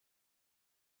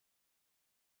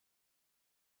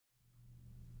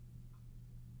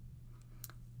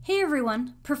Hey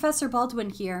everyone, Professor Baldwin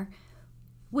here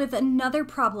with another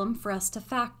problem for us to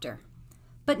factor.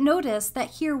 But notice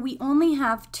that here we only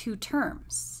have two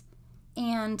terms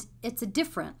and it's a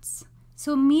difference.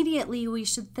 So immediately we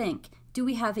should think, do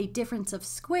we have a difference of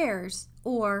squares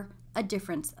or a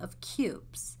difference of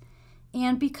cubes?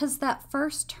 And because that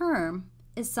first term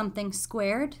is something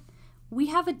squared, we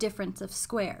have a difference of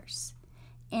squares.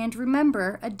 And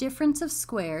remember, a difference of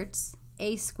squareds,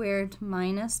 a squared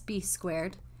minus b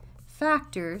squared,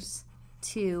 factors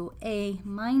to a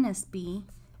minus b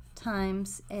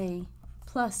times a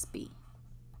plus b.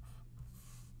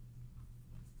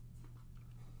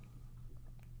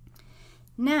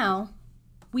 Now,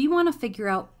 we want to figure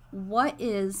out what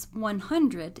is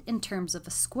 100 in terms of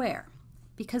a square,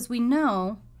 because we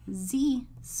know z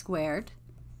squared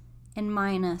and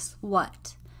minus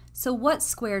what? So what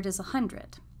squared is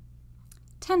 100?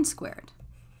 10 squared.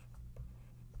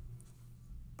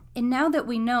 And now that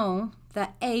we know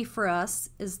that a for us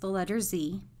is the letter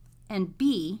z and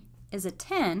b is a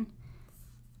 10,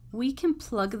 we can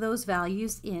plug those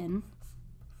values in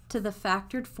to the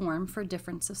factored form for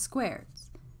difference of squares,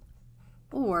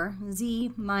 or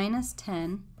z minus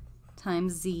 10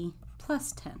 times z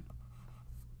plus 10.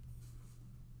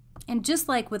 And just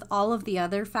like with all of the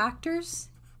other factors,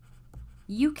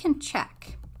 you can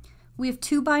check. We have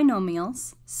two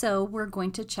binomials, so we're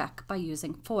going to check by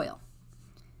using FOIL.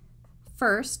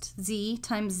 First, z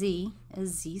times z is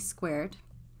z squared.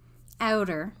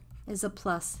 Outer is a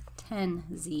plus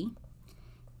 10z.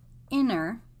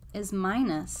 Inner is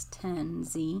minus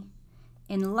 10z.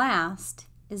 And last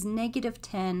is negative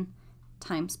 10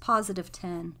 times positive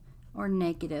 10, or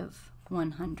negative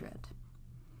 100.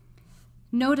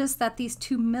 Notice that these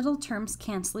two middle terms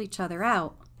cancel each other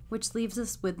out, which leaves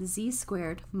us with z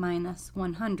squared minus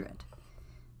 100,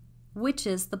 which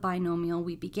is the binomial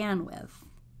we began with.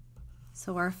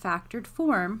 So our factored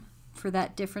form for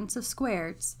that difference of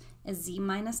squares is z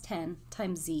minus 10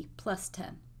 times z plus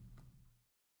 10.